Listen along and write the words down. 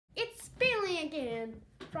again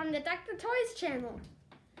from the Dr. Toys channel.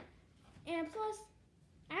 And plus,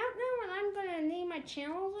 I don't know what I'm gonna name my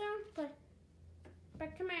channel now,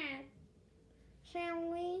 but come on, shall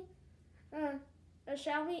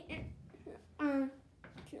we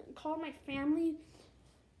call my family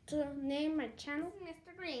to name my channel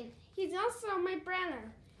Mr. Green. He's also my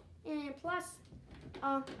brother, and plus,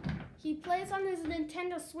 he plays on his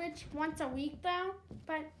Nintendo Switch once a week though,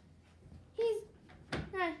 but he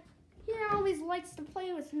always likes to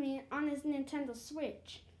play with me on his Nintendo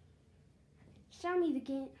Switch. Show me the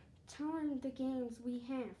game. Tell him the games we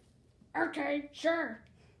have. Okay, sure.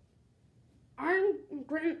 I'm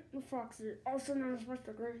Green Foxy, also known as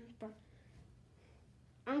Mr. Green, but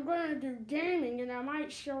I'm gonna do gaming and I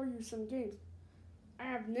might show you some games. I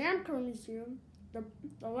have Namco Museum, the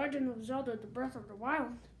Legend of Zelda: The Breath of the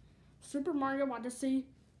Wild, Super Mario Odyssey,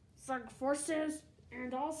 Sonic Forces,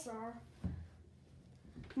 and also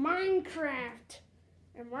Minecraft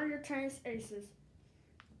and Mario Tennis Aces,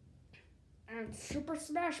 and Super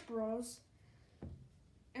Smash Bros,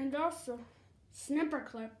 and also Snipper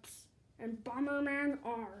Clips and Bomberman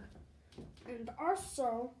R, and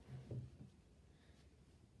also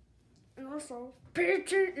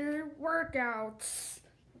PTE workouts.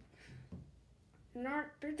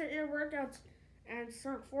 PTE workouts and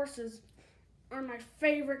Sonic Forces are my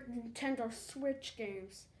favorite Nintendo Switch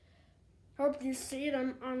games. Hope you see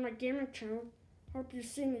them on my gaming channel. Hope you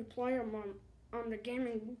see me play them on the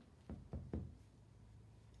gaming.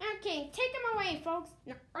 Okay, take them away, folks.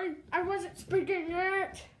 No, I wasn't speaking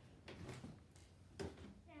yet.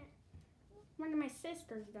 One of my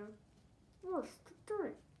sisters, though. Oh,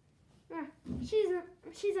 three.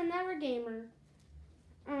 She's another gamer.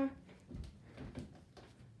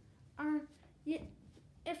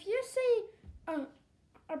 If you see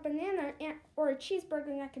a banana or a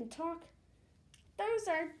cheeseburger that can talk, those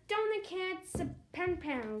are Donut Cat's pen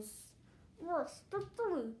pals.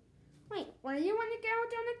 Wait, where do you want to go,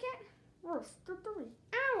 Donut Cat?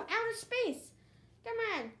 Oh, outer space. Come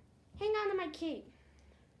on, hang on to my key.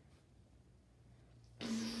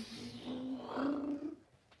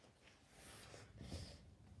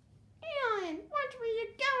 Alan, watch where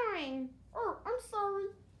you're going. Oh, I'm sorry.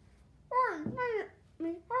 Hi,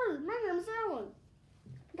 my name's Alan,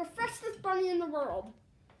 the fastest bunny in the world.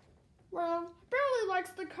 Well, Billy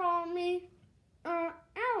likes to call me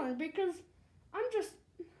Alan because I'm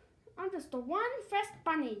just the one fast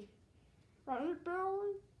bunny. Right,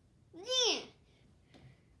 Billy? Yeah.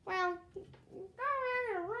 Well, go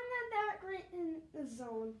ahead and run that right in the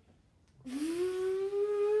zone.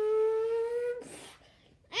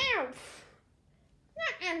 Ow!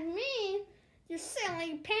 Not at me, you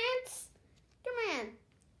silly pants. Come on.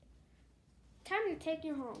 Time to take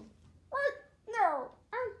you home. What? No.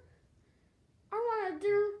 I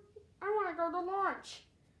want to go to lunch.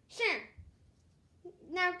 Sure.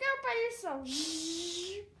 Now go by yourself.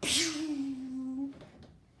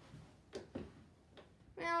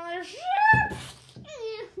 Well, ouch.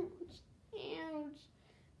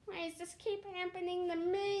 Why does this keep happening to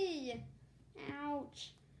me?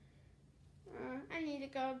 Ouch. I need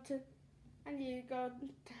to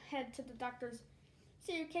head to the doctor's.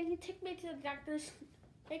 So can you take me to the doctor's?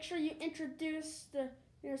 Make sure you introduce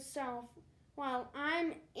yourself while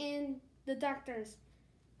I'm in the doctor's.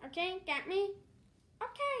 Okay, got me?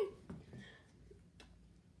 Okay.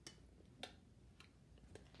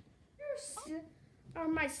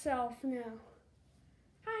 Myself now.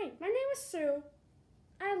 Hi, my name is Sue.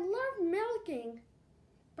 I love milking,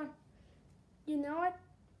 but you know what?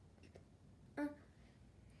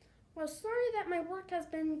 Well, sorry that my work has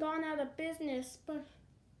been gone out of business, but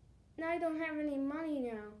now I don't have any money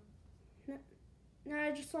now. Now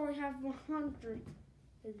I just only have 100.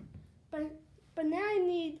 But now I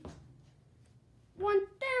need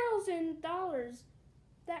 $1,000.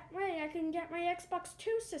 That way I can get my Xbox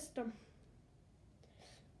 2 system.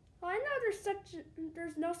 Well, I know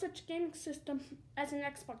there's no such gaming system as an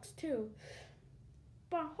Xbox 2,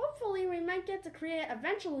 but hopefully we might get to create it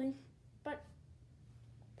eventually.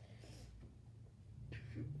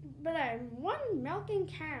 But I'm one milking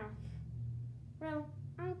cow. Well,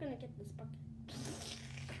 I'm gonna get this bucket.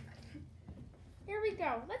 Here we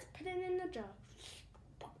go. Let's put it in the jug.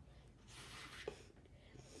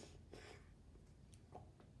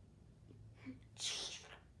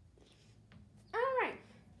 All right,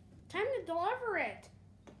 time to deliver it.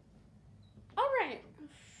 All right,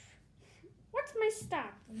 what's my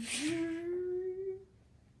stop? Is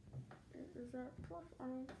that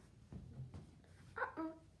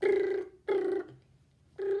uh-oh.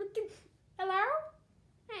 Hello?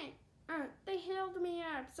 Hey, they hailed me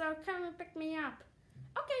up, so come and pick me up.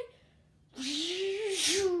 Okay.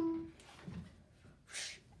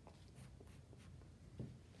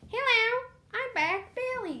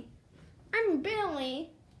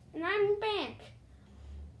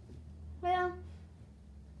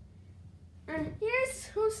 And here's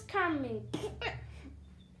who's coming.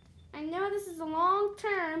 I know this is a long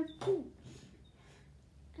term.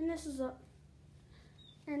 And this is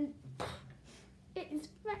and it is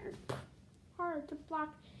very hard to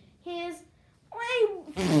block his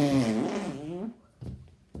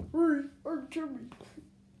or Jimmy.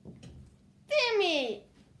 Timmy!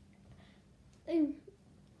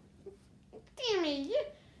 Timmy,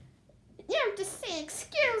 you have to say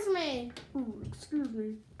excuse me. Oh, excuse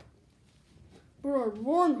me. But I'm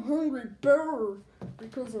one hungry bear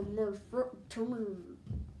because of my tummy.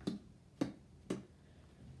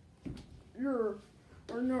 Yeah,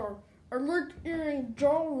 I know. I like eating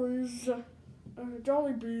Jollibees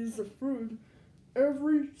of food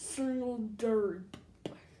every single day.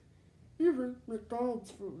 Even McDonald's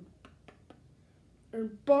food.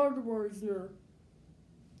 And Budweiser.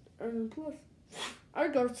 And plus, I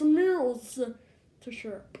got some meals to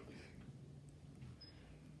share.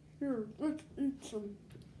 Here, let's eat some.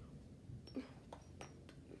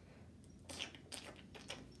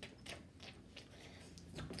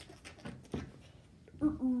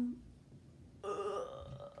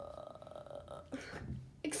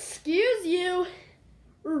 Excuse you.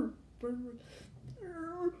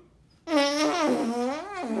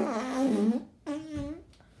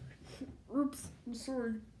 Oops, I'm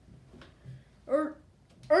sorry.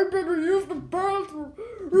 I better use the bathroom.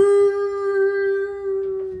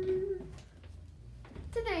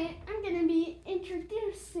 Today I'm gonna be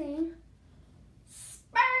introducing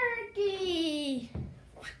Sparky.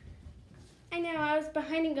 I know I was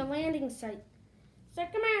behind a landing site. So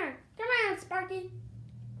come on, Sparky.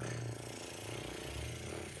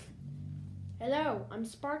 Hello, I'm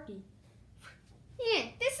Sparky.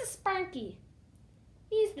 Yeah, this is Sparky.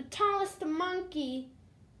 He's the tallest monkey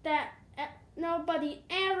that nobody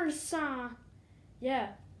ever saw.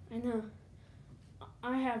 Yeah, I know.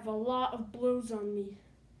 I have a lot of blues on me.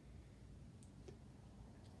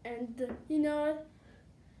 And you know,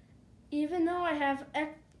 even though I have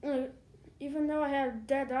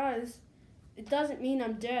dead eyes, it doesn't mean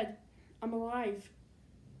I'm dead. I'm alive.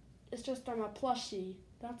 It's just I'm a plushie.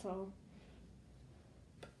 That's all.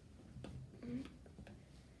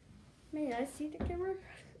 May I see the camera?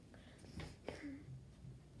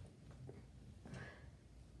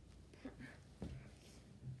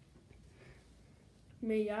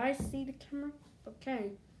 May I see the camera?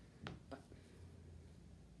 Okay.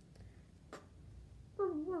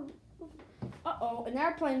 Uh-oh, an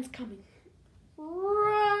airplane's coming.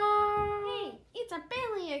 Hey, it's a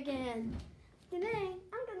Billy again. Today,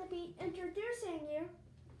 I'm going to be introducing you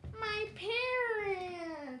my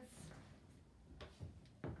parents.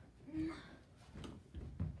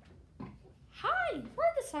 Hi,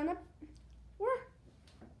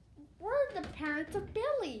 we're the parents of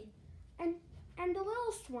Billy and the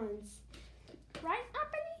littlest ones. Right,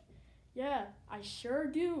 Openni? Yeah, I sure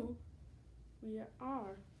do. We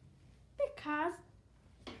are. Because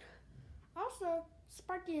also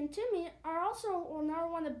Sparky and Timmy are also another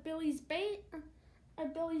one of Billy's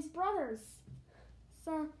brothers.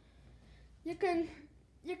 So you can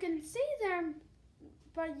see them,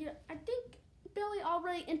 but I think Billy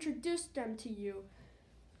already introduced them to you.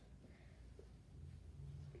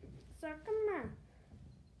 So come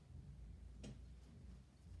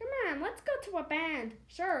on, let's go to a band.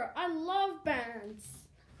 Sure, I love bands.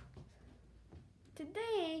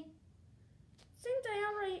 Today, since I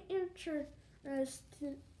already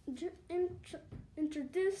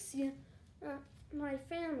introduced you, my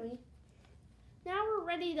family, now we're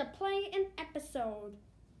ready to play an episode.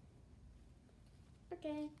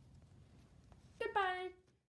 Okay.